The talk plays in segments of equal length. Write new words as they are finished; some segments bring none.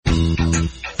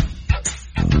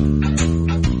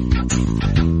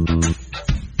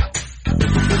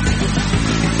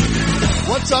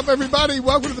What's up, everybody?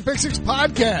 Welcome to the Pick Six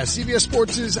Podcast, CBS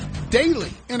Sports'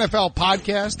 daily NFL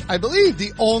podcast. I believe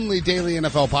the only daily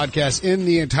NFL podcast in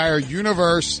the entire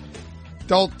universe.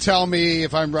 Don't tell me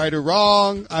if I'm right or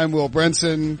wrong. I'm Will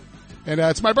Brinson, and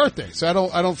it's my birthday, so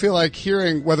I don't feel like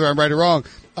hearing whether I'm right or wrong.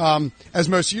 As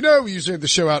most of you know, we usually have the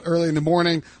show out early in the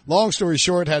morning. Long story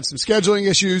short, had some scheduling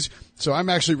issues, so I'm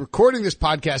actually recording this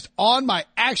podcast on my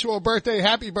actual birthday.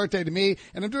 Happy birthday to me,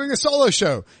 and I'm doing a solo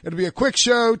show. It'll be a quick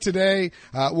show today.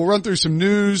 We'll run through some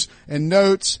news and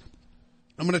notes.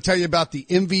 I'm going to tell you about the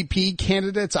MVP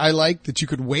candidates I like that you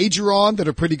could wager on that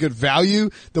are pretty good value.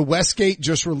 The Westgate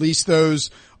just released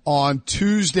those on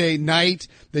Tuesday night.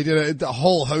 They did a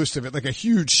whole host of it, like a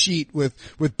huge sheet with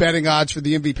betting odds for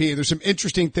the MVP. There's some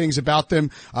interesting things about them.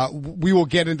 We will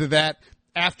get into that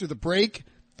after the break.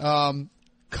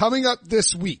 Coming up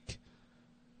this week,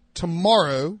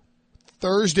 tomorrow,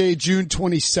 Thursday, June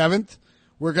 27th,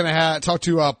 we're going to talk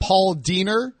to Paul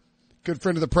Diener, good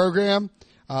friend of the program,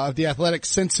 of the Athletic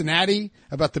Cincinnati,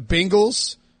 about the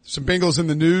Bengals. Some Bengals in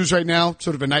the news right now,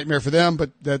 sort of a nightmare for them,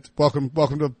 but welcome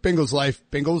to Bengals life,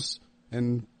 Bengals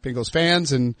and Bengals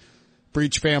fans and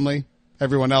Breach family,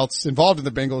 everyone else involved in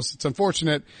the Bengals. It's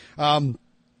unfortunate. And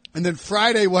then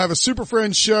Friday we'll have a Super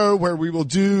Friends show where we will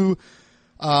do,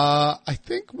 I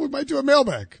think we might do a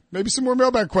mailbag, maybe some more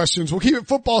mailbag questions. We'll keep it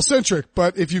football centric,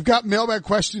 but if you've got mailbag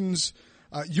questions,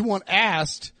 you want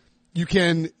asked, you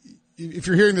can, if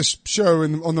you're hearing this show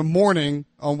on the morning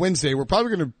on Wednesday, we're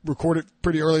probably going to record it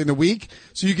pretty early in the week.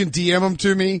 So you can DM them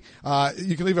to me.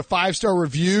 You can leave a 5-star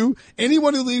review.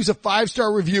 Anyone who leaves a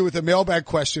 5-star review with a mailbag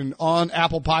question on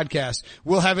Apple Podcasts,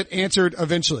 we'll have it answered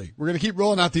eventually. We're going to keep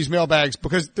rolling out these mailbags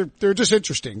because they're just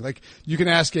interesting. Like you can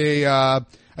ask a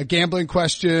gambling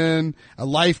question, a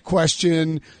life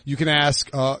question. You can ask,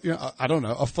 I don't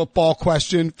know, a football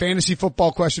question, fantasy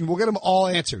football question. We'll get them all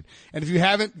answered. And if you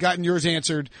haven't gotten yours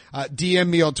answered, DM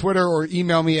me on Twitter or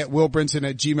email me at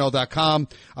willbrinson@gmail.com.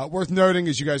 Worth noting,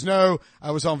 as you guys know,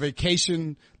 I was on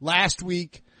vacation last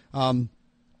week. I'm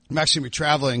actually going to be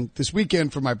traveling this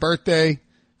weekend for my birthday,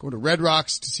 going to Red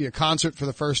Rocks to see a concert for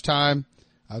the first time.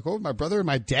 I'll go with my brother and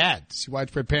my dad to see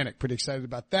Widespread Panic. Pretty excited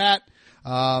about that.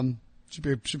 Should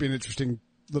be an interesting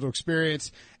little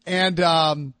experience. And,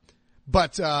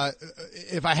 but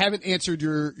if I haven't answered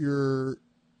your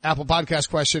Apple Podcast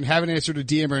question, haven't answered a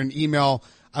DM or an email,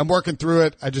 I'm working through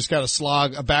it. I just got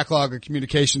a backlog of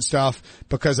communication stuff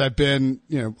because I've been,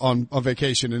 on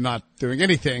vacation and not doing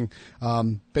anything.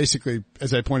 Basically,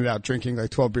 as I pointed out, drinking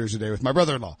like 12 beers a day with my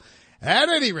brother-in-law. At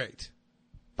any rate,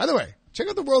 by the way, check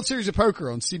out the World Series of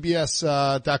Poker on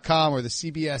CBS.com or the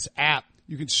CBS app.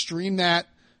 You can stream that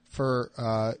for,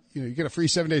 you get a free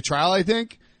 7-day trial, I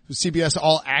think, with CBS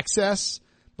All Access,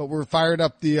 but we're fired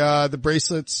up the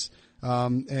bracelets,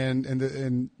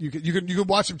 and you can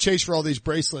watch them chase for all these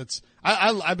bracelets.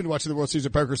 I've been watching the World Series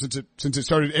of Poker since it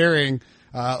started airing,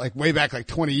 like way back like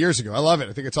 20 years ago. I love it.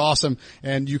 I think it's awesome.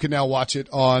 And you can now watch it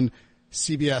on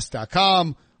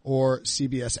CBS.com or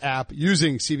CBS app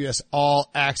using CBS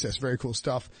All Access. Very cool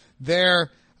stuff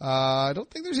there. I don't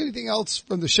think there's anything else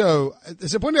from the show.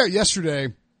 As I pointed out yesterday,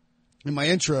 in my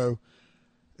intro,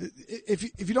 if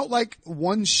you don't like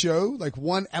one show, like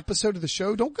one episode of the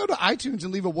show, don't go to iTunes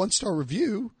and leave a 1-star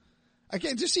review.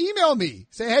 Again, just email me.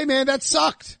 Say, hey man, that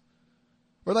sucked.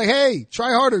 Or like, hey,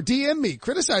 try harder. DM me.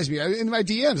 Criticize me in my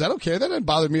DMs. I don't care. That doesn't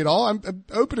bother me at all. I'm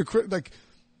open to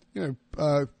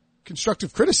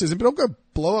constructive criticism, but don't go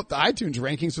blow up the iTunes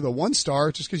rankings with a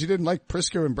 1-star just because you didn't like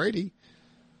Prisco and Brady.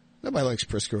 Nobody likes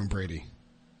Prisco and Brady.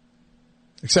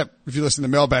 Except if you listen to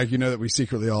Mailbag, you know that we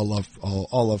secretly all love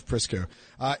Prisco.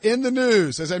 In the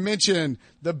news, as I mentioned,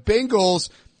 the Bengals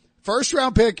first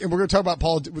round pick, and we're going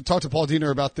to talk to Paul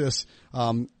Diener about this,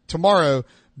 tomorrow,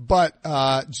 but,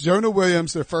 Jonah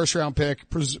Williams, their first round pick,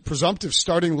 presumptive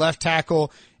starting left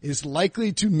tackle, is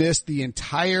likely to miss the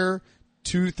entire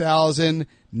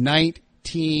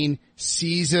 2019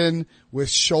 season with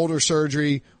shoulder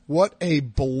surgery. What a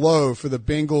blow for the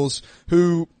Bengals,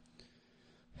 who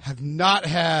have not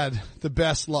had the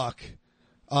best luck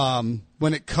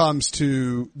when it comes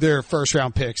to their first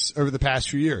round picks over the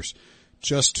past few years.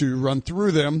 Just to run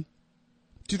through them,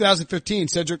 2015,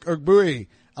 Cedric Ogbuehi,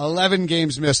 11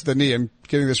 games missed with the knee. I'm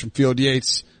getting this from Field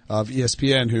Yates of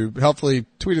ESPN, who helpfully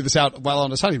tweeted this out while on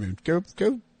his honeymoon. Go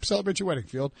celebrate your wedding,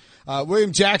 Field.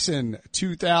 William Jackson,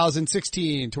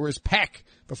 2016, tore his pec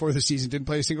before the season, didn't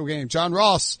play a single game. John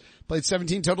Ross played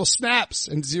 17 total snaps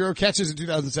and 0 catches in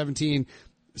 2017.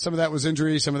 Some of that was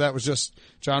injury. Some of that was just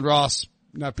John Ross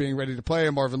not being ready to play,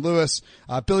 and Marvin Lewis.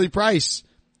 Billy Price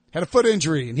had a foot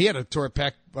injury, and he had a torn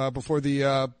pec before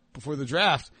the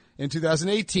draft. in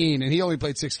 2018, and he only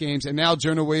played 6 games. And now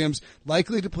Jonah Williams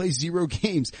likely to play 0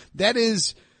 games. That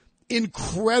is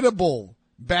incredible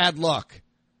bad luck.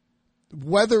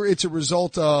 Whether it's a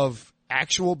result of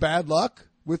actual bad luck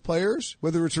with players,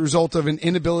 whether it's a result of an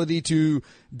inability to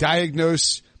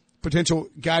diagnose potential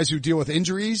guys who deal with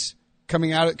injuries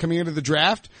coming into the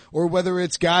draft, or whether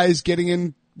it's guys getting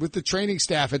in with the training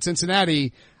staff at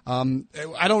Cincinnati.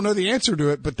 I don't know the answer to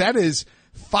it, but that is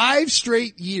 5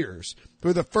 straight years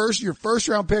where your first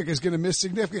round pick is going to miss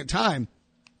significant time.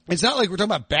 It's not like we're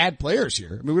talking about bad players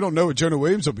here. I mean, we don't know what Jonah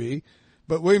Williams will be,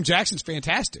 but William Jackson's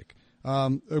fantastic.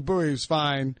 Ogbuehi is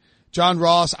fine. John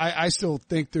Ross, I still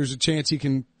think there's a chance he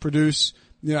can produce.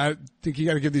 You know, I think you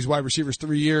got to give these wide receivers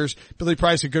 3 years. Billy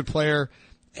Price, a good player.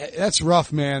 That's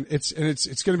rough, man. It's going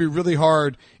to be really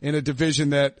hard in a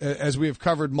division that, as we have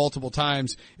covered multiple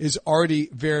times, is already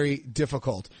very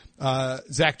difficult.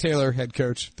 Zach Taylor, head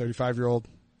coach, 35-year-old.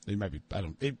 He might be,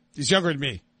 he's younger than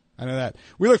me. I know that.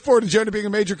 We look forward to Jonah being a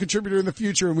major contributor in the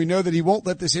future, and we know that he won't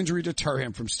let this injury deter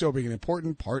him from still being an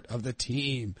important part of the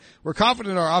team. We're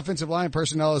confident in our offensive line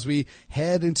personnel as we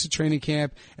head into training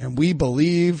camp, and we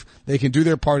believe they can do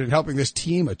their part in helping this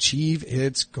team achieve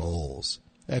its goals.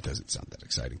 That doesn't sound that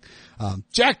exciting.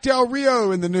 Jack Del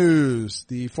Rio in the news.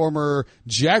 The former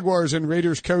Jaguars and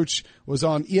Raiders coach was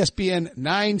on ESPN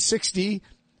 960,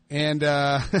 and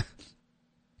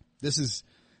this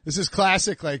is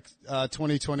classic, like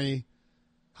 2020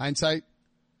 hindsight,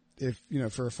 if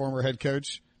for a former head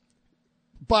coach.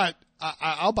 But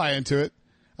I'll buy into it.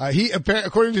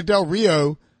 According to Del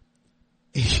Rio,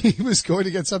 he was going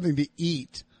to get something to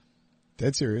eat.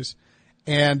 Dead serious.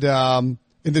 And during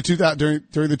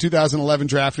the 2011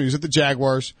 draft, when he was at the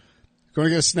Jaguars, going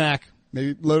to get a snack,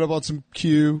 maybe load up on some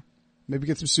Q, maybe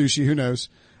get some sushi. Who knows?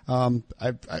 I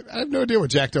have no idea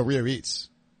what Jack Del Rio eats.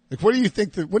 Like, what do you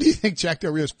think Jack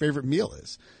Del Rio's favorite meal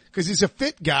is? Cause he's a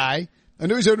fit guy. I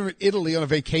know he's over in Italy on a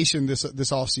vacation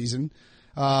this off season.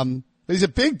 But he's a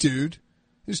big dude.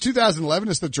 It's 2011.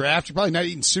 It's the draft. You're probably not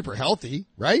eating super healthy,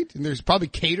 right? And there's probably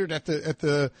catered at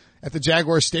the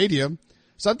Jaguar Stadium.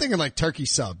 So I'm thinking like turkey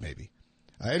sub maybe.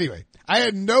 Anyway, I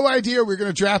had no idea we were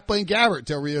going to draft Blaine Gabbert,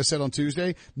 Del Rio said on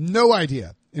Tuesday. No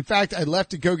idea. In fact, I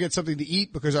left to go get something to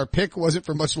eat because our pick wasn't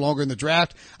for much longer in the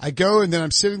draft. I go and then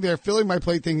I'm sitting there filling my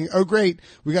plate thinking, oh great,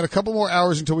 we got a couple more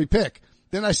hours until we pick.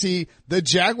 Then I see the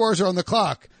Jaguars are on the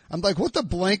clock. I'm like, what the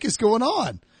blank is going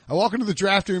on? I walk into the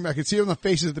draft room. I could see on the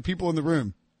faces of the people in the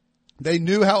room. They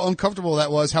knew how uncomfortable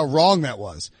that was, how wrong that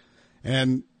was.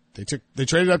 And they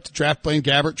traded up to draft Blaine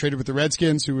Gabbert, traded with the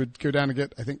Redskins, who would go down and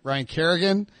get, I think, Ryan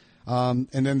Kerrigan. And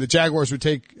then the Jaguars would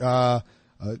take,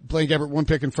 Blaine Gabbert 1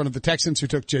 pick in front of the Texans, who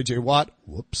took J.J. Watt.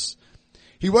 Whoops.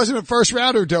 He wasn't a first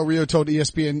rounder, Del Rio told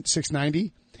ESPN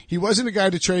 690. He wasn't a guy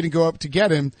to trade and go up to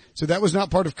get him. So that was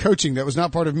not part of coaching. That was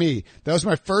not part of me. That was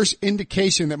my first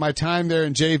indication that my time there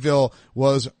in Jayville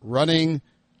was running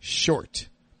short.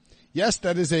 Yes,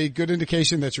 that is a good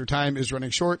indication that your time is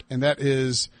running short, and that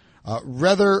is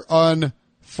rather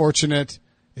unfortunate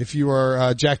if you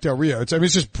are Jack Del Rio. It's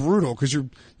just brutal because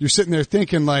you're sitting there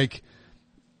thinking like,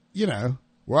 all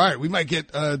right, we might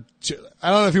get I don't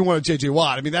know if you want a J.J.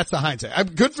 Watt. I mean, that's the hindsight. I'm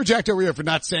good for Jack Del Rio for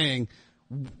not saying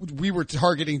we were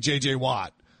targeting J.J.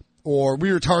 Watt or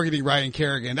we were targeting Ryan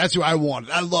Kerrigan. That's who I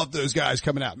wanted. I love those guys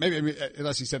coming out. Maybe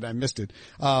unless he said I missed it.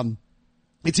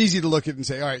 It's easy to look at and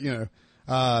say, all right,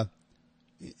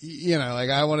 like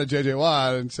I wanted J.J.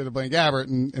 Watt instead of Blaine Gabbert,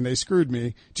 and they screwed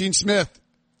me. Gene Smith,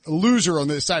 a loser on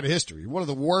this side of history, one of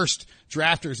the worst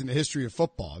drafters in the history of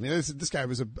football. I mean, this guy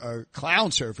was a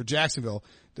clown show for Jacksonville,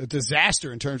 a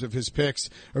disaster in terms of his picks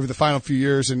over the final few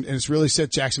years, and it's really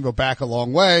set Jacksonville back a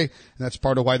long way, and that's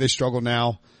part of why they struggle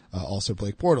now. Also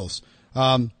Blake Bortles.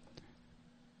 Our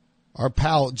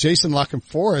pal Jason La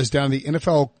Canfora is down at the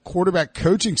NFL Quarterback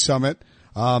Coaching Summit.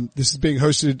 This is being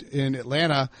hosted in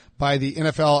Atlanta by the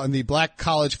NFL and the Black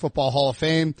College Football Hall of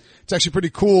Fame. It's actually pretty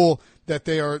cool that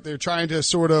they're trying to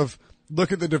sort of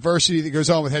look at the diversity that goes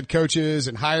on with head coaches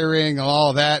and hiring and all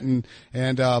of that.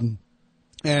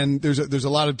 And there's a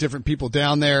lot of different people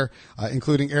down there,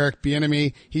 including Eric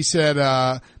Bieniemy. He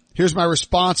said, here's my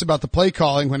response about the play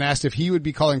calling when asked if he would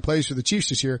be calling plays for the Chiefs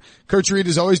this year. Coach Reid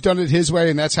has always done it his way,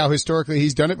 and that's how historically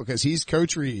he's done it because he's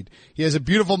Coach Reid. He has a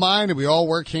beautiful mind, and we all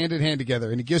work hand in hand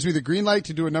together. And he gives me the green light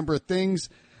to do a number of things.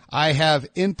 I have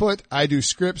input. I do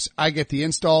scripts. I get the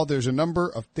install. There's a number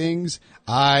of things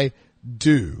I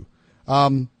do.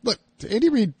 Look, Andy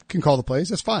Reid can call the plays.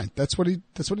 That's fine. That's what he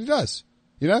does.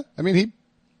 I mean,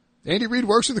 Andy Reid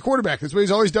works with the quarterback. That's what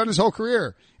he's always done his whole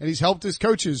career. And he's helped his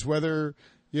coaches, whether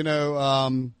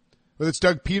it's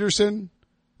Doug Peterson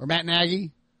or Matt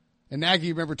Nagy. And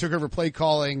Nagy, remember, took over play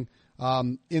calling,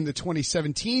 in the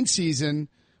 2017 season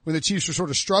when the Chiefs were sort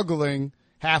of struggling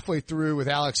halfway through with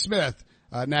Alex Smith.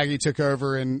 Nagy took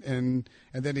over and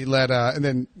then he led, and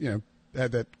then,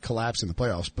 had that collapse in the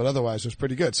playoffs, but otherwise it was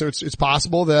pretty good. So it's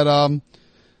possible that,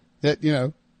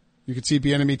 you could see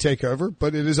Bieniemy take over,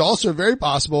 but it is also very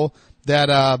possible that,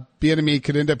 Bieniemy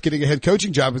could end up getting a head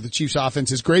coaching job if the Chiefs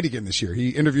offense is great again this year. He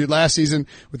interviewed last season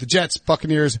with the Jets,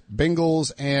 Buccaneers,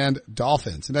 Bengals, and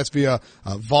Dolphins. And that's via,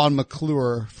 Vaughn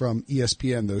McClure from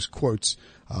ESPN, those quotes,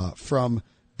 from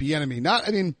Bieniemy.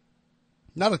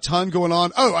 Not a ton going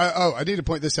on. I need to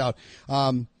point this out.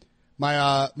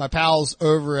 My pals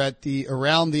over at the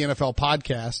Around the NFL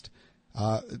podcast,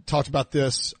 talked about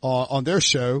this on their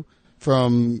show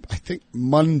from, I think,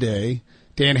 Monday.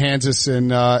 Dan Hansis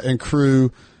and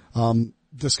crew,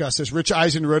 discussed this. Rich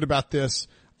Eisen wrote about this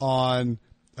on,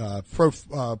 Pro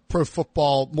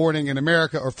Football Morning in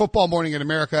America, or Football Morning in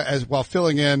America, as while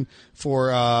filling in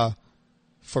for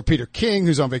Peter King,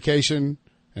 who's on vacation.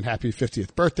 And happy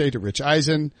 50th birthday to Rich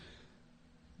Eisen.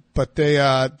 But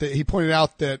he pointed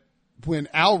out that when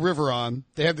Al Riveron,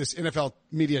 they have this NFL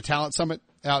Media Talent Summit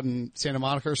out in Santa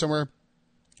Monica or somewhere,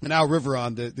 and Al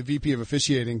Riveron, the VP of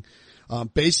officiating,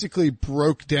 basically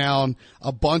broke down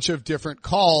a bunch of different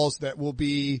calls that will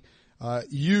be,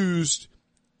 used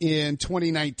in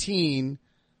 2019,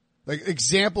 like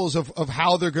examples of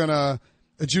how they're gonna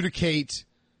adjudicate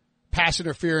pass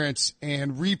interference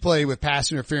and replay with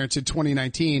pass interference in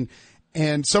 2019.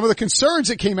 And some of the concerns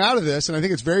that came out of this, and I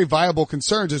think it's very viable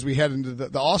concerns as we head into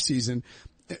the off season.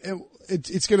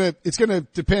 It's gonna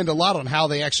depend a lot on how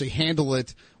they actually handle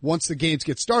it once the games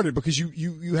get started, because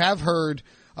you have heard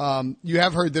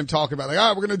them talk about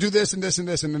like, we're gonna do this and this and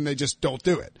this, and then they just don't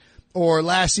do it. Or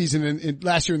last season and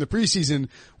last year in the preseason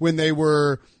when they're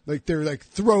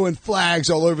throwing flags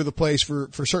all over the place for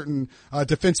certain,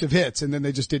 defensive hits, and then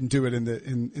they just didn't do it in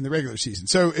the regular season.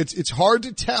 So it's hard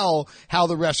to tell how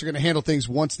the refs are going to handle things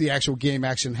once the actual game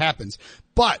action happens.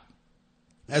 But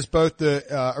as both the,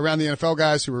 Around the NFL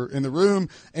guys who were in the room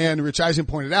and Rich Eisen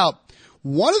pointed out,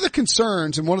 one of the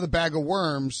concerns and one of the bag of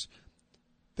worms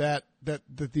that the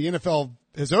NFL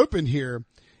has opened here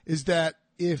is that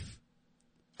if,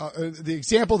 the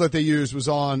example that they used was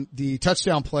on the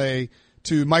touchdown play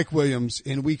to Mike Williams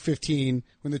in week 15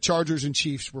 when the Chargers and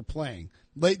Chiefs were playing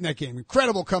late in that game.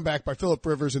 Incredible comeback by Phillip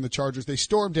Rivers and the Chargers. They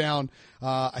stormed down.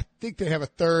 I think they have a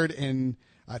 3rd and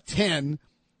 10,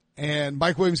 and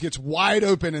Mike Williams gets wide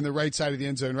open in the right side of the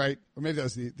end zone, right? Or maybe that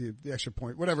was the extra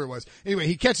point, whatever it was. Anyway,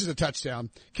 he catches a touchdown.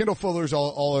 Kendall Fuller's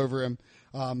all over him.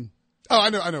 I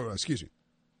know. Excuse me.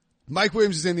 Mike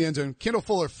Williams is in the end zone. Kendall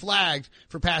Fuller flagged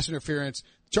for pass interference.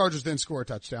 Chargers then score a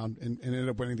touchdown and ended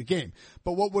up winning the game.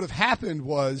 But what would have happened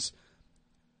was,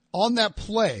 on that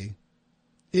play,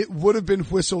 it would have been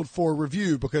whistled for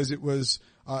review because it was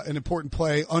an important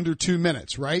play under 2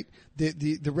 minutes, right?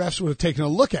 The refs would have taken a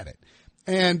look at it.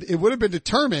 And it would have been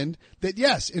determined that,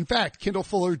 yes, in fact, Kendall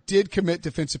Fuller did commit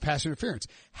defensive pass interference.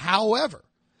 However,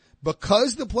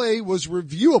 because the play was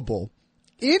reviewable,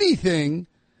 anything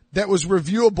that was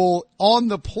reviewable on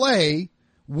the play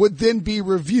would then be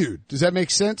reviewed. Does that make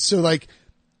sense? So like,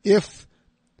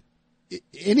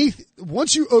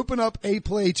 once you open up a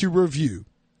play to review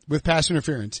with pass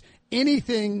interference,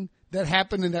 anything that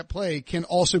happened in that play can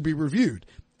also be reviewed.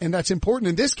 And that's important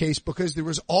in this case because there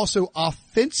was also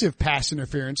offensive pass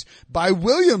interference by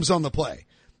Williams on the play.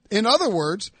 In other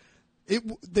words,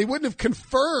 they wouldn't have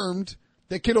confirmed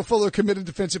that Kendall Fuller committed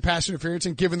defensive pass interference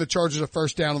and given the Chargers a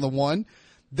first down on the 1.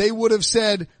 They would have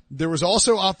said there was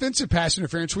also offensive pass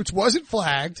interference, which wasn't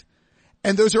flagged,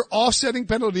 and those are offsetting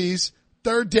penalties,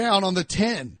 3rd down on the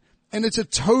 10. And it's a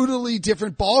totally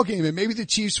different ball game, and maybe the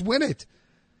Chiefs win it.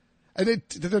 And it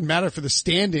doesn't matter for the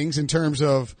standings in terms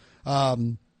of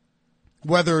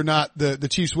whether or not the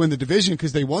Chiefs win the division,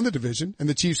 because they won the division, and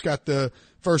the Chiefs got the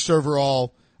first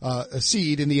overall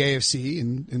seed in the AFC,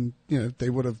 and they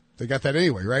got that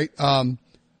anyway, right?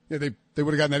 They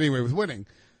would have gotten that anyway with winning.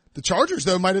 The Chargers,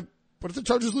 though, what if the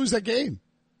Chargers lose that game?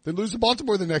 They lose to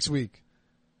Baltimore the next week.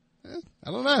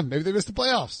 I don't know. Maybe they miss the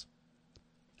playoffs.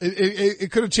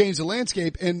 It could have changed the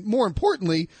landscape. And more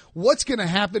importantly, what's going to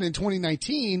happen in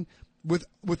 2019 with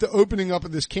the opening up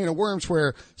of this can of worms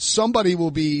where somebody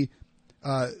will basically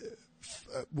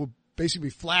be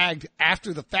flagged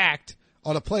after the fact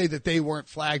on a play that they weren't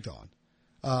flagged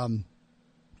on.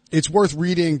 It's worth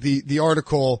reading the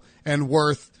article and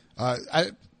worth,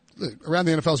 Around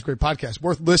the NFL is a great podcast.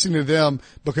 Worth listening to them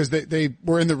because they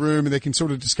were in the room and they can sort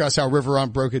of discuss how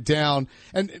Riveron broke it down.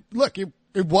 And look, it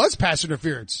was pass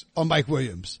interference on Mike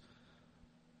Williams,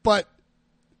 but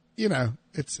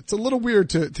it's a little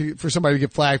weird for somebody to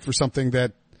get flagged for something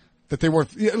that that they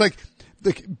weren't like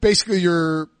basically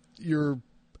you're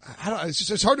I don't know,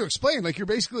 it's hard to explain. Like you're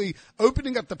basically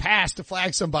opening up the pass to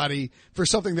flag somebody for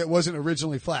something that wasn't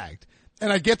originally flagged.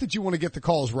 And I get that you want to get the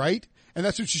calls right. And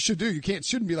that's what you should do. You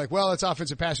shouldn't be like, well, it's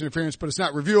offensive pass interference, but it's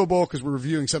not reviewable because we're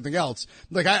reviewing something else.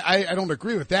 Like I don't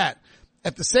agree with that.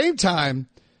 At the same time,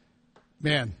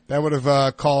 man, that would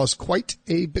have caused quite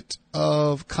a bit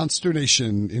of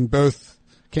consternation in both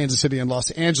Kansas City and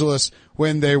Los Angeles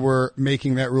when they were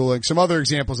making that ruling. Some other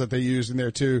examples that they used in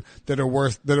there too that are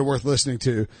worth listening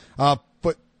to.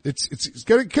 But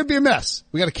it could be a mess.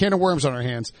 We got a can of worms on our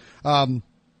hands. Got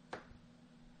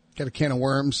a can of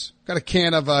worms. Got a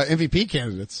can of MVP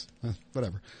candidates.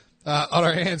 Whatever. On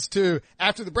our hands too.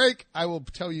 After the break, I will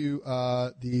tell you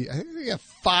I think we have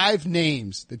 5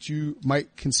 names that you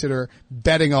might consider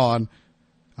betting on.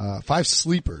 5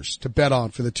 sleepers to bet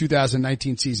on for the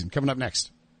 2019 season. Coming up next.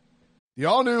 The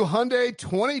all-new Hyundai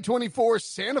 2024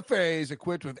 Santa Fe is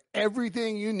equipped with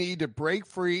everything you need to break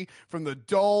free from the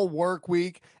dull work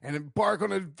week and embark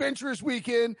on an adventurous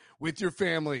weekend with your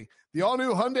family. The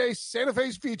all-new Hyundai Santa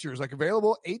Fe's features like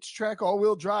available H-Track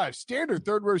all-wheel drive, standard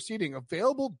third-row seating,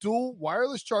 available dual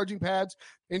wireless charging pads,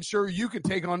 ensure you can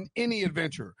take on any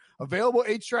adventure. Available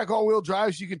H-Track all-wheel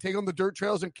drives so you can take on the dirt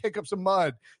trails and kick up some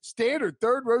mud. Standard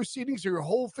third-row seating so your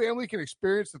whole family can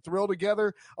experience the thrill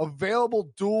together.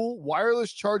 Available dual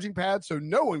wireless charging pads so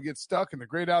no one gets stuck in the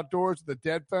great outdoors with a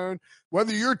dead phone.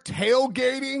 Whether you're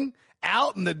tailgating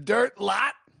out in the dirt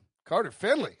lot, Carter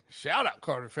Finley, shout out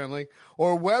Carter Finley,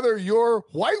 or whether you're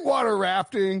whitewater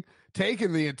rafting,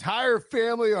 taking the entire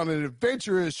family on an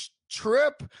adventurous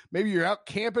trip, maybe you're out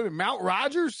camping in Mount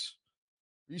Rogers.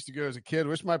 I used to go as a kid.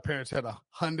 Wish my parents had a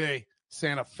Hyundai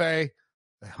Santa Fe.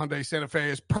 The Hyundai Santa Fe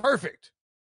is perfect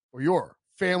for your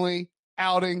family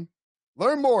outing.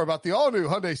 Learn more about the all-new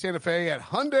Hyundai Santa Fe at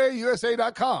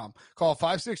HyundaiUSA.com. Call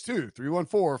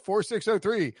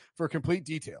 562-314-4603 for complete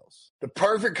details. The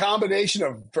perfect combination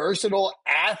of versatile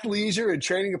athleisure and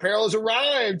training apparel has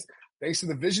arrived. Thanks to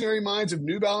the visionary minds of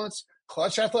New Balance,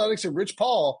 Clutch Athletics, and Rich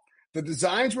Paul, the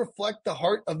designs reflect the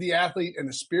heart of the athlete and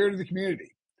the spirit of the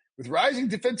community. With rising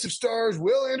defensive stars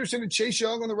Will Anderson and Chase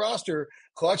Young on the roster,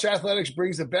 Clutch Athletics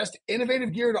brings the best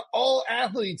innovative gear to all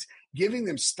athletes, giving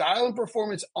them style and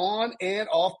performance on and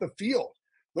off the field.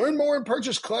 Learn more and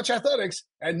purchase Clutch Athletics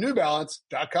at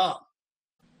NewBalance.com.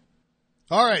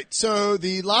 All right, so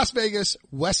the Las Vegas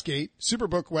Westgate,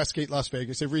 Superbook Westgate Las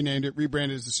Vegas, they've renamed it,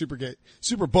 rebranded as the Superbook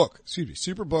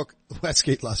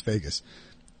Westgate Las Vegas.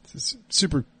 It's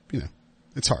super,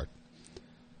 it's hard.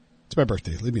 It's my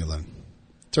birthday. Leave me alone.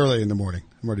 It's early in the morning.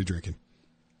 I'm already drinking.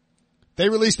 They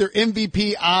released their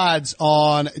MVP odds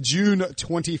on June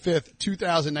 25th,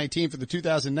 2019 for the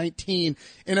 2019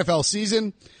 NFL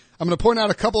season. I'm going to point out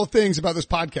a couple of things about this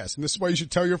podcast, and this is why you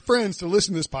should tell your friends to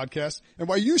listen to this podcast and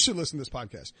why you should listen to this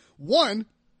podcast. One,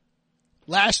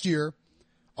 last year,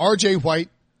 RJ White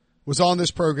was on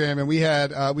this program, and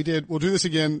we'll do this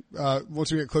again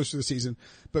once we get closer to the season,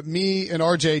 but me and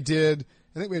RJ did,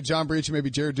 I think we had John Breach and maybe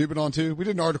Jared Dubin on too. We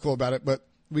did an article about it, but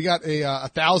we got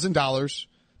 $1,000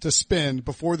 to spend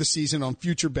before the season on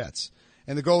future bets.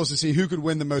 And the goal was to see who could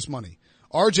win the most money.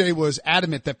 RJ was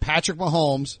adamant that Patrick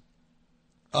Mahomes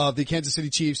of the Kansas City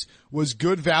Chiefs was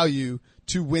good value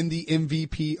to win the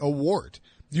MVP award.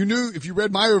 You knew, if you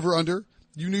read my over-under,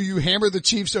 you knew you hammered the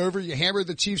Chiefs over, you hammered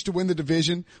the Chiefs to win the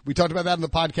division. We talked about that in the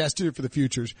podcast too for the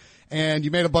futures. And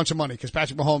you made a bunch of money because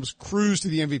Patrick Mahomes cruised to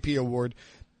the MVP award.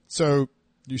 So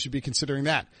you should be considering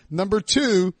that. Number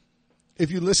 2, if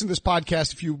you listen to this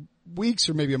podcast a few weeks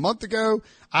or maybe a month ago,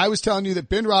 I was telling you that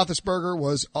Ben Roethlisberger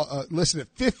was listed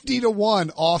at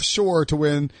 50-1 offshore to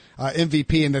win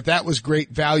MVP, and that was great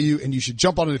value, and you should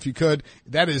jump on it if you could.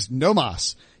 That is no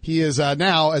mas. He is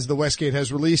now, as the Westgate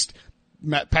has released,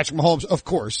 Patrick Mahomes, of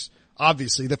course,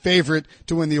 obviously the favorite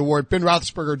to win the award. Ben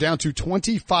Roethlisberger down to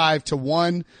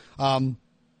 25-1. And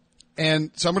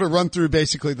so I'm going to run through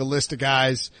basically the list of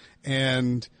guys,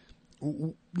 and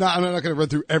I'm not going to run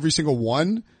through every single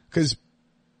one because,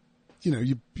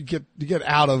 you get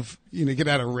out of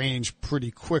range pretty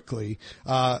quickly.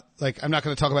 I'm not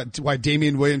going to talk about why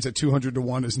Damian Williams at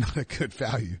 200-1 is not a good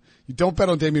value. You don't bet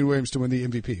on Damian Williams to win the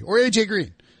MVP or AJ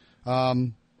Green.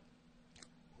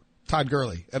 Todd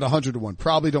Gurley at 100-1.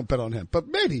 Probably don't bet on him, but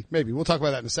maybe. We'll talk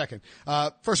about that in a second.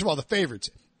 First of all, the favorites.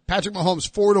 Patrick Mahomes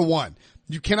 4-1.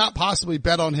 You cannot possibly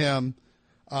bet on him,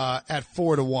 at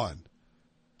 4-1.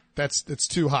 That's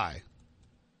too high.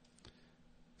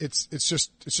 It's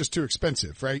just too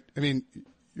expensive, right? I mean,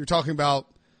 you're talking about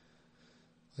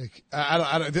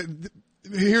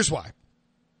here's why.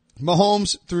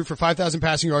 Mahomes threw for 5,000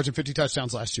 passing yards and 50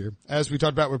 touchdowns last year. As we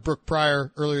talked about with Brooke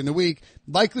Pryor earlier in the week,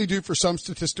 likely due for some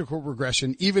statistical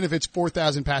regression, even if it's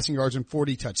 4,000 passing yards and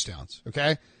 40 touchdowns.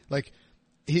 Okay? Like,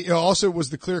 he also was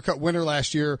the clear-cut winner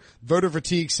last year. Voter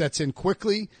fatigue sets in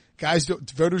quickly.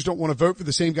 Voters don't want to vote for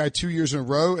the same guy 2 years in a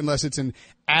row unless it's an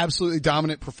absolutely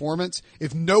dominant performance.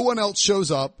 If no one else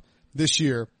shows up this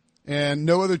year and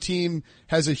no other team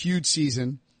has a huge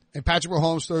season, and Patrick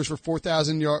Mahomes throws for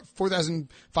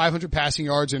 4,500 passing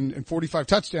yards and 45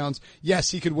 touchdowns,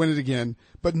 yes, he could win it again.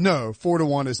 But no,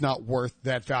 4-1 is not worth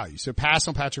that value. So pass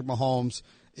on Patrick Mahomes.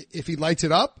 If he lights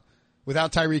it up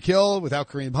without Tyreek Hill, without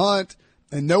Kareem Hunt,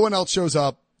 and no one else shows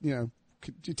up, you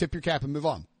tip your cap and move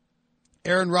on.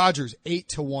 Aaron Rodgers,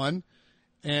 8-1,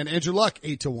 and Andrew Luck,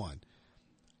 8-1.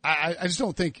 I just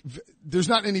don't think there's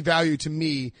not any value to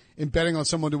me in betting on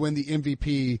someone to win the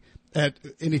MVP at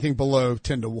anything below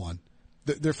 10-1.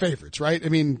 They're favorites, right? I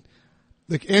mean,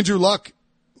 like Andrew Luck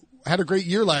had a great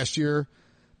year last year,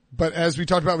 but as we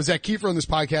talked about with Zach Kiefer on this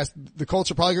podcast, the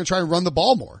Colts are probably going to try and run the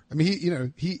ball more. I mean, he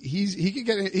could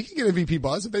get MVP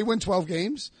buzz if they win 12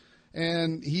 games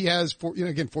and he has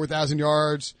 4,000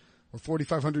 yards or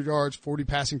 4,500 yards, 40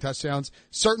 passing touchdowns.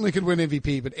 Certainly could win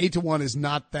MVP, but 8-1 is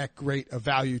not that great a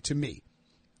value to me.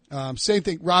 Same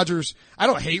thing, Rodgers. I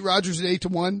don't hate Rodgers at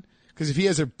 8-1. Because if he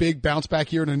has a big bounce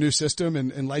back year in a new system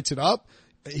and lights it up,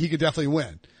 he could definitely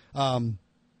win. I'm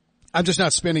just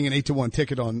not spending an 8-1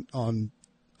 ticket on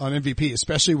MVP,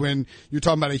 especially when you're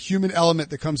talking about a human element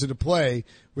that comes into play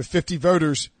with 50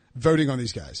 voters voting on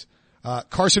these guys.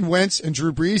 Carson Wentz and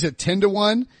Drew Brees at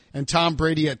 10-1 and Tom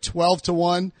Brady at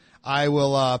 12-1. I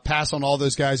will pass on all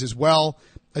those guys as well.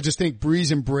 I just think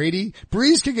Brees and Brady.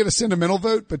 Brees could get a sentimental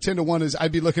vote, but 10-1 is,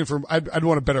 I'd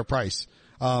want a better price.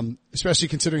 Especially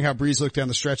considering how Brees looked down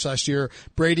the stretch last year.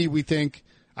 Brady,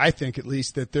 I think at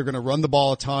least that they're going to run the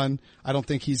ball a ton. I don't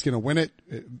think he's going to win it.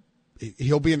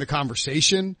 He'll be in the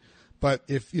conversation, but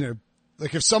if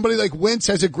somebody like Wentz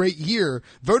has a great year,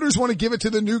 voters want to give it to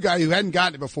the new guy who hadn't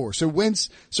gotten it before. So Wentz,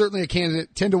 certainly a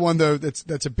candidate. 10-1 though,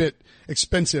 that's a bit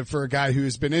expensive for a guy who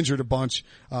has been injured a bunch.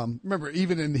 Remember,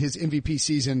 even in his MVP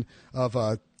season of,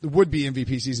 the would-be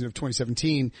MVP season of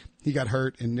 2017, he got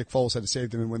hurt and Nick Foles had to save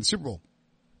them and win the Super Bowl.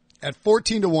 At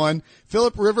 14-1,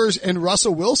 Phillip Rivers and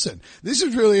Russell Wilson. This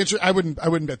is really interesting. I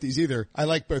wouldn't bet these either. I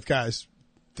like both guys.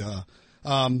 Duh.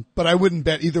 But I wouldn't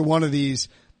bet either one of these.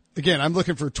 Again, I'm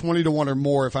looking for 20-1 or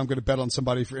more if I'm going to bet on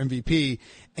somebody for MVP.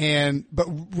 But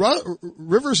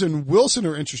Rivers and Wilson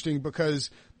are interesting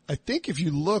because I think if you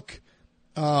look,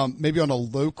 maybe on a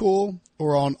local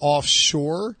or on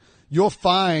offshore, you'll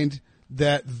find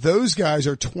that those guys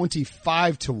are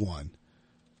 25-1.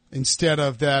 Instead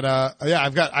of that,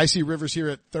 I see Rivers here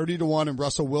at 30-1 and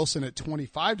Russell Wilson at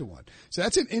 25-1. So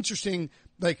that's an interesting,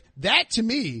 that to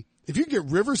me, if you get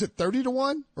Rivers at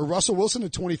 30-1 or Russell Wilson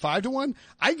at 25-1,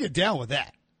 I get down with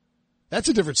that. That's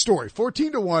a different story.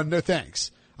 14-1, no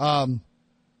thanks.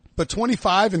 But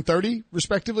 25 and 30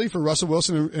 respectively for Russell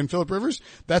Wilson and Phillip Rivers,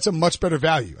 that's a much better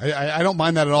value. I don't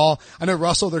mind that at all. I know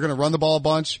Russell, they're going to run the ball a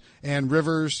bunch, and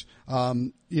Rivers,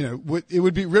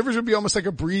 Rivers would be almost like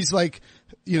a Breeze, fan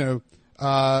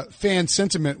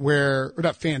sentiment or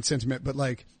not fan sentiment, but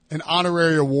like an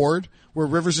honorary award where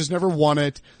Rivers has never won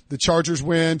it. The Chargers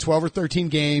win 12 or 13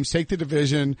 games, take the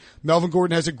division. Melvin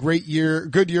Gordon has a good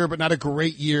year, but not a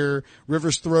great year.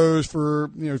 Rivers throws for,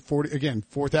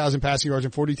 4,000 passing yards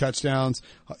and 40 touchdowns.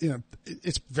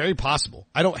 It's very possible.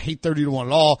 I don't hate 30-1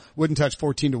 at all. Wouldn't touch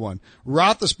 14-1.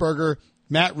 Roethlisberger,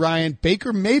 Matt Ryan,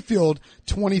 Baker Mayfield,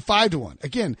 25-1.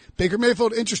 Again, Baker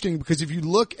Mayfield, interesting because if you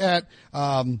look at,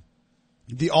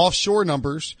 the offshore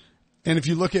numbers, and if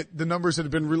you look at the numbers that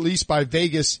have been released by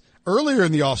Vegas earlier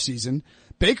in the offseason,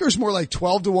 Baker's more like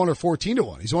 12-1 or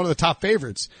 14-1. He's one of the top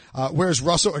favorites. Whereas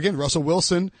Russell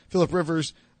Wilson, Phillip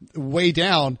Rivers, way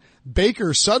down.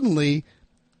 Baker suddenly,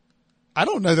 I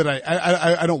don't know that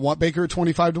I don't want Baker at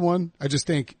 25-1. I just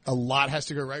think a lot has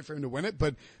to go right for him to win it,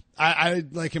 but I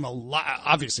like him a lot,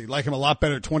 obviously like him a lot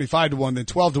better at 25-1 than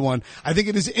 12-1. I think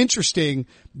it is interesting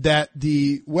that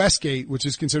the Westgate, which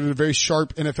is considered a very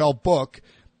sharp NFL book,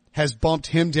 has bumped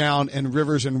him down and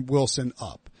Rivers and Wilson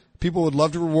up. People would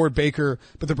love to reward Baker,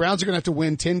 but the Browns are going to have to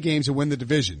win 10 games and win the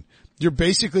division. You're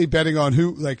basically betting on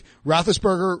who, like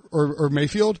Roethlisberger or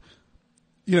Mayfield,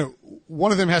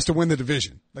 one of them has to win the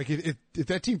division. Like if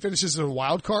that team finishes as a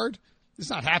wild card, it's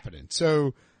not happening.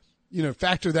 So,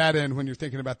 factor that in when you're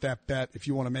thinking about that bet if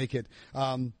you want to make it.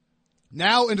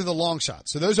 Now into the long shot.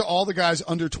 So those are all the guys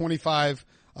under 25-1.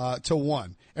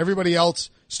 Everybody else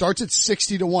starts at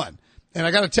 60-1. And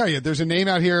I got to tell you, there's a name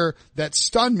out here that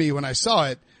stunned me when I saw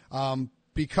it,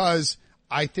 because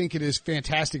I think it is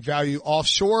fantastic value.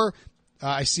 Offshore,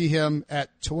 I see him at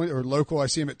 20, or local, I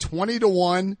see him at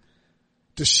 20-1.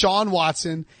 Deshaun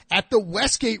Watson at the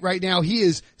Westgate right now. He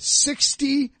is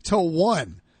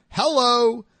 60-1.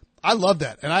 Hello. I love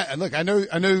that. And I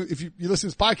know if you listen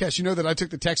to this podcast, you know that I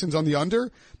took the Texans on the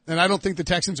under, and I don't think the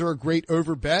Texans are a great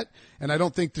over bet. And I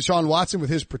don't think Deshaun Watson with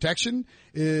his protection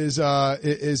is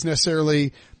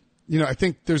necessarily, I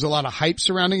think there's a lot of hype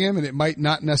surrounding him, and it might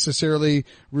not necessarily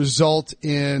result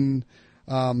in,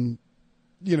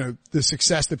 the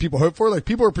success that people hope for. Like,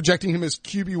 people are projecting him as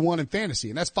QB1 in fantasy,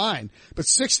 and that's fine. But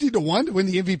 60-1 to win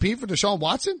the MVP for Deshaun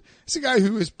Watson? It's a guy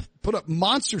who has put up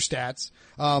monster stats.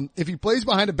 If he plays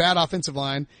behind a bad offensive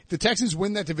line, if the Texans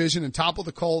win that division and topple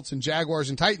the Colts and Jaguars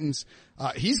and Titans,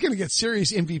 he's going to get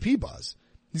serious MVP buzz.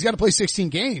 He's got to play 16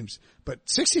 games, but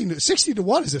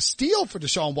 60-1 is a steal for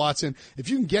Deshaun Watson. If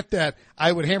you can get that,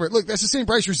 I would hammer it. Look, that's the same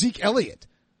price for Zeke Elliott.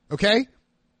 Okay?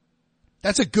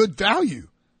 That's a good value.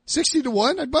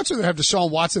 60-1, I'd much rather have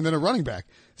Deshaun Watson than a running back.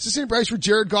 It's the same price for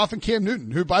Jared Goff and Cam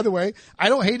Newton, who, by the way, I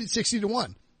don't hate it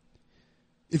 60-1.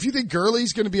 If you think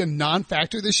Gurley's going to be a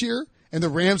non-factor this year and the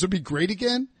Rams will be great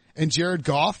again and Jared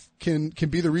Goff can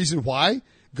be the reason why,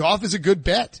 Goff is a good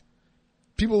bet.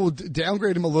 People will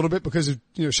downgrade him a little bit because of,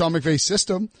 Sean McVay's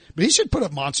system, but he should put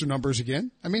up monster numbers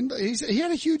again. I mean, he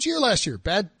had a huge year last year.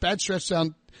 Bad stretch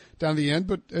down the end,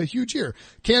 but a huge year.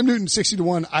 Cam Newton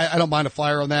 60-1. I don't mind a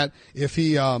flyer on that. If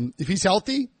he's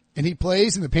healthy and he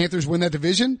plays and the Panthers win that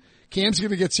division, Cam's going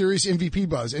to get serious MVP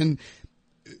buzz. And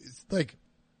like,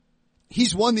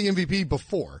 he's won the MVP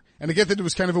before. And I get that it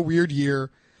was kind of a weird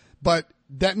year, but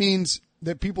that means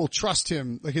that people trust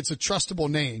him. Like, it's a trustable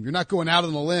name. You're not going out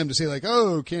on a limb to say like,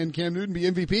 oh, can Cam Newton be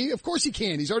MVP? Of course he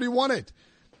can. He's already won it.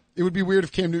 It would be weird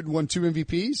if Cam Newton won 2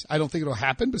 MVPs. I don't think it'll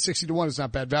happen, but 60-1 is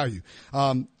not bad value.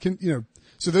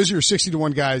 So those are your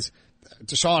 60-1 guys.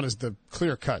 Deshaun is the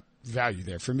clear-cut value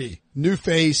there for me. New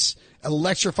face,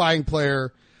 electrifying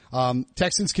player.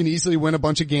 Texans can easily win a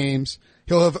bunch of games.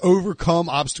 He'll have overcome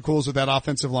obstacles with that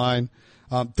offensive line.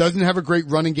 Doesn't have a great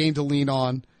running game to lean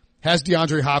on. Has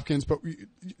DeAndre Hopkins, but you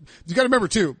got to remember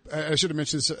too, I should have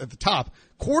mentioned this at the top,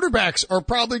 quarterbacks are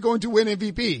probably going to win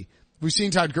MVP. We've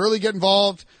seen Todd Gurley get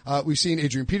involved. We've seen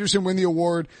Adrian Peterson win the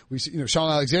award. We've seen,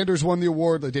 Sean Alexander's won the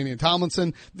award, LaDainian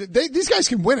Tomlinson. These guys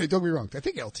can win it, don't get me wrong. I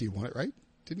think LT won it, right?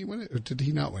 Didn't he win it, or did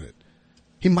he not win it?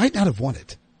 He might not have won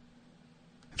it.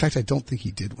 In fact, I don't think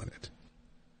he did win it.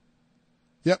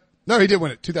 Yep. No, he did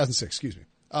win it. 2006, excuse me.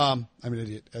 I'm an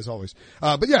idiot, as always.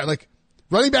 But yeah, like,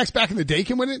 running backs back in the day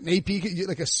can win it, and AP,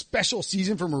 like a special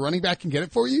season from a running back can get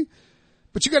it for you.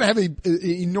 But you gotta have an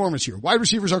enormous year. Wide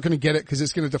receivers aren't gonna get it because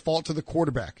it's gonna default to the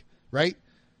quarterback, right?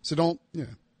 So don't do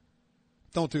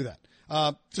that.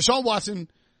 Deshaun Watson,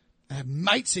 I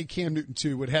might say Cam Newton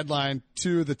too, would headline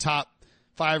 2 of the top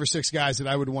 5 or 6 guys that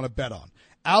I would want to bet on.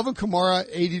 Alvin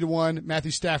Kamara, 80-1,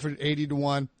 Matthew Stafford at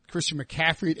 80-1, Christian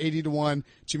McCaffrey at 80-1,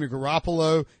 Jimmy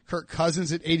Garoppolo, Kirk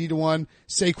Cousins at 80-1,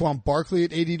 Saquon Barkley at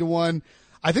 80-1.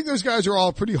 I think those guys are all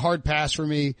a pretty hard pass for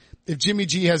me. If Jimmy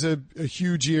G has a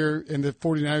huge year and the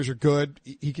 49ers are good,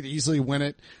 he could easily win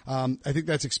it. I think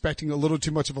that's expecting a little too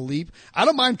much of a leap. I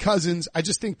don't mind Cousins. I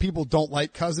just think people don't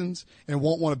like Cousins and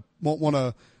won't want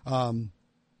to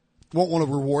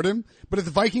reward him. But if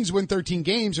the Vikings win 13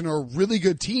 games and are a really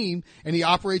good team and he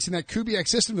operates in that Kubiak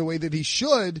system the way that he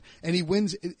should, and he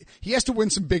has to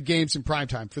win some big games in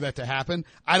primetime for that to happen.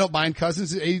 I don't mind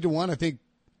Cousins at 80-1. I think,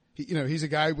 he's a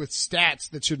guy with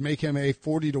stats that should make him a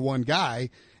 40-1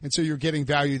 guy. And so you're getting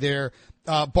value there.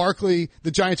 Barkley, the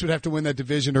Giants would have to win that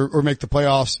division or make the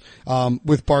playoffs,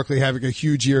 with Barkley having a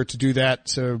huge year to do that.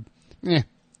 So, I'm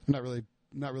not really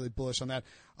bullish on that.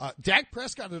 Dak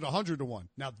Prescott at 100-1.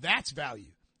 Now that's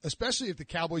value, especially if the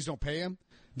Cowboys don't pay him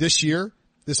this year,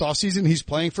 this offseason. He's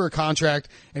playing for a contract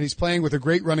and he's playing with a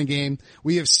great running game.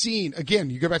 We have seen,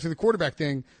 again, you go back to the quarterback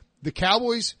thing, the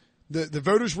Cowboys, the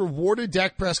voters rewarded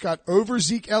Dak Prescott over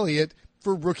Zeke Elliott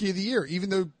for Rookie of the Year, even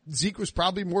though Zeke was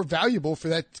probably more valuable for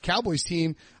that Cowboys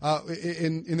team,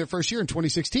 in their first year in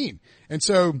 2016. And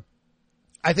so,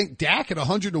 I think Dak at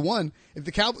 100-1, if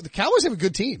the Cowboys have a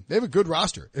good team, they have a good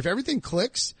roster. If everything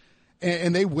clicks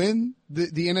and they win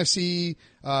the NFC,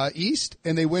 East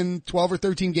and they win 12 or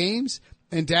 13 games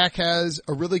and Dak has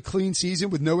a really clean season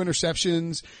with no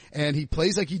interceptions and he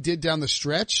plays like he did down the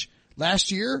stretch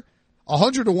last year,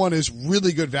 100-1 is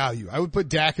really good value. I would put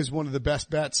Dak as one of the best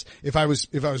bets if you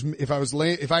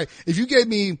gave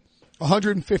me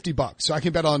 $150, so I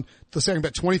can bet on, let's say I can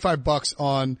bet $25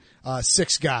 on,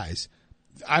 6 guys.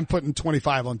 I'm putting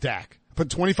 25 on Dak. I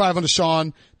put 25 on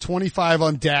Deshaun, 25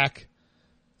 on Dak.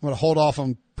 I'm going to hold off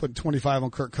on putting 25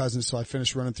 on Kirk Cousins, so I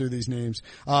finished running through these names.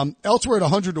 Elsewhere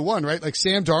at 100-1, right? Like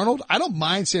Sam Darnold. I don't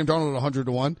mind Sam Darnold at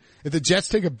 100-1. If the Jets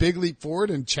take a big leap forward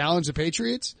and challenge the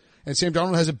Patriots, and Sam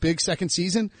Darnold has a big second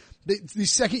season,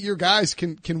 these second year guys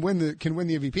can win the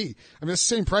MVP. I mean, it's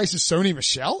the same price as Sony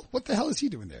Michel. What the hell is he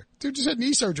doing there? Dude just had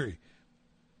knee surgery.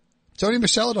 Sony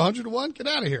Michel at 100-1? Get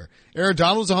out of here. Aaron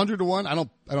Donald's 100-1. I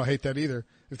don't hate that either.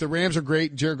 If the Rams are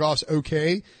great, Jared Goff's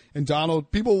okay, and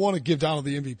Donald, people want to give Donald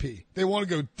the MVP. They want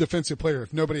to go defensive player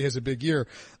if nobody has a big year.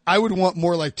 I would want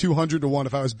more like 200-1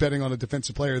 if I was betting on a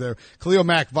defensive player there. Khalil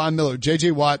Mack, Von Miller,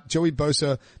 JJ Watt, Joey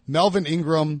Bosa, Melvin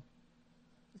Ingram,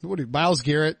 Myles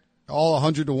Garrett, all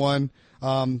 100-1.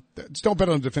 Just don't bet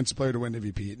on a defensive player to win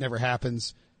MVP. It never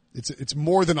happens. It's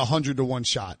more than 100-1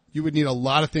 shot. You would need a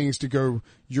lot of things to go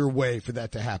your way for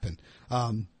that to happen.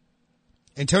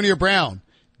 Antonio Brown,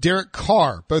 Derek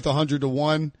Carr, both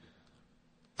 100-1.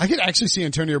 I could actually see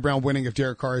Antonio Brown winning if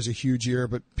Derek Carr has a huge year,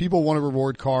 but people want to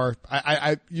reward Carr.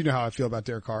 You know how I feel about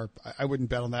Derek Carr. I wouldn't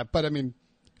bet on that, but I mean,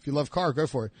 if you love Carr, go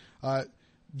for it.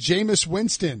 Jameis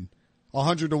Winston,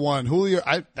 100-1. Julio,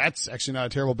 that's actually not a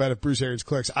terrible bet if Bruce Arians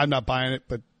clicks. I'm not buying it,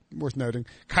 but worth noting.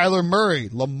 Kyler Murray,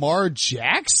 Lamar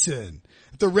Jackson.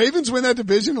 If the Ravens win that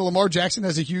division and Lamar Jackson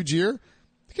has a huge year,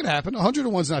 it could happen.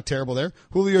 100-1's not terrible there.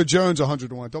 Julio Jones,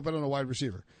 100-1. Don't bet on a wide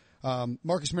receiver.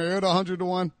 Marcus Mariota,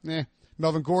 100-1.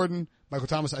 Melvin Gordon, Michael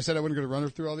Thomas. I said I wasn't going to run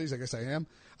through all these. I guess I am.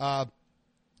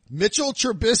 Mitchell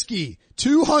Trubisky,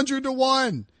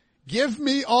 200-1. Give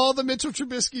me all the Mitchell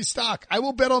Trubisky stock. I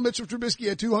will bet on Mitchell Trubisky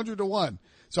at 200-1.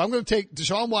 So I'm going to take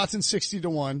Deshaun Watson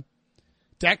 60-1.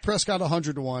 Dak Prescott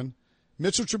 100-1.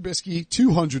 Mitchell Trubisky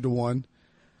 200-1.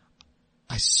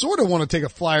 I sort of want to take a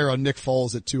flyer on Nick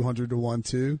Foles at 200-1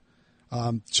 too.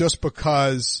 Just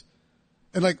because,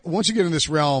 and like once you get in this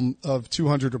realm of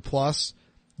 200 or plus,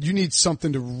 you need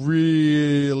something to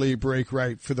really break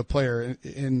right for the player.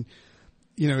 And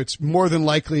you know, it's more than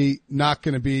likely not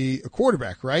going to be a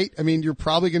quarterback, right? I mean, you're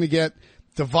probably going to get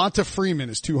Devonta Freeman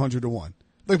is 200-1.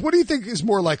 Like, what do you think is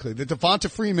more likely? That Devonta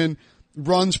Freeman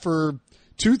runs for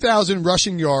 2,000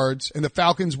 rushing yards and the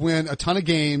Falcons win a ton of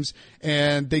games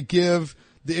and they give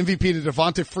the MVP to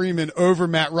Devonta Freeman over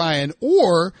Matt Ryan,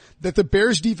 or that the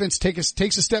Bears defense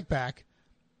takes a step back,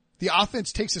 the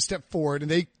offense takes a step forward,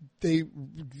 and they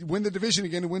win the division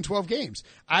again and win 12 games.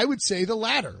 I would say the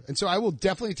latter. And so I will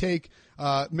definitely take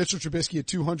Mitchell Trubisky at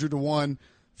 200-1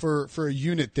 for a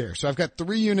unit there. So I've got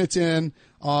 3 units in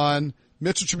on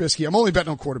Mitchell Trubisky. I'm only betting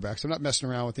on quarterbacks. I'm not messing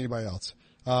around with anybody else.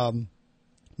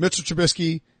 Mitchell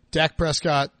Trubisky, Dak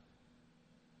Prescott.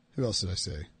 Who else did I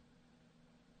say?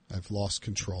 I've lost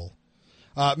control.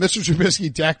 Mitchell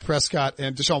Trubisky, Dak Prescott,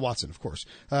 and Deshaun Watson, of course.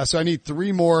 So I need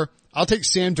 3 more. I'll take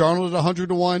Sam Darnold at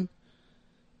 100-1.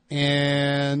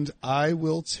 And I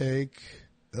will take,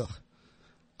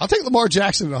 I'll take Lamar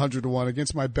Jackson at 100-1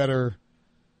 against my better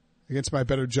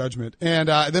judgment. And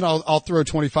then I'll throw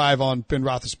 25 on Ben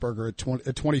Roethlisberger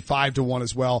at 25-1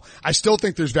 as well. I still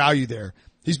think there's value there.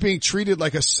 He's being treated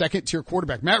like a second tier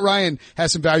quarterback. Matt Ryan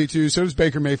has some value too. So does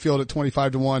Baker Mayfield at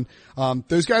 25-1.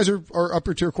 Those guys are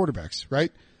upper tier quarterbacks,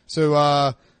 right?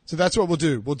 So that's what we'll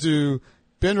do. We'll do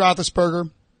Ben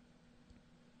Roethlisberger,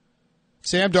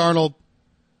 Sam Darnold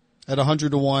at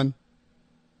 100-1,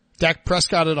 Dak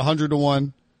Prescott at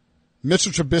 100-1,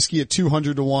 Mitchell Trubisky at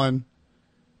 200-1,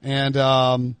 and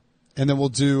then we'll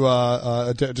do,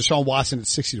 Deshaun Watson at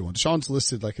 60-1. Deshaun's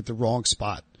listed like at the wrong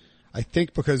spot. I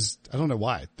think because, I don't know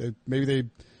why. Maybe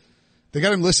they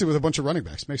got him listed with a bunch of running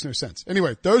backs. Makes no sense.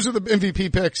 Anyway, those are the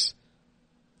MVP picks.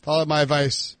 Follow my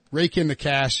advice. Rake in the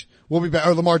cash. We'll be back.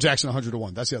 Oh, Lamar Jackson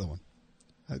 100-1. That's the other one.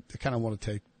 I kind of want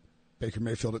to take Baker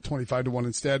Mayfield at 25-1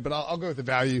 instead, but I'll go with the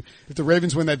value. If the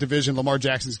Ravens win that division, Lamar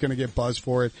Jackson's going to get buzz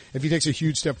for it. If he takes a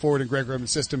huge step forward in Greg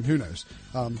Roman's system, who knows?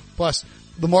 Plus,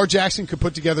 Lamar Jackson could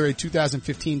put together a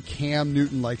 2015 Cam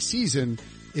Newton-like season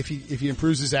if he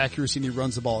improves his accuracy and he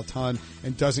runs the ball a ton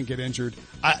and doesn't get injured.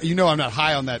 I'm not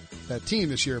high on that team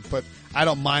this year, but I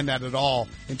don't mind that at all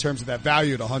in terms of that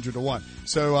value at 100-1.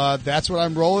 So, that's what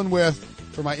I'm rolling with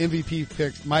for my MVP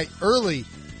picks, my early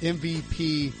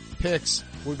MVP picks.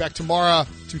 We'll be back tomorrow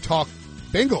to talk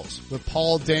Bengals with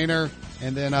Paul Dehner,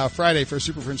 and then Friday for a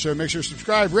Super Friends show. Make sure to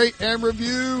subscribe, rate, and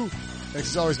review. Thanks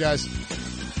as always, guys.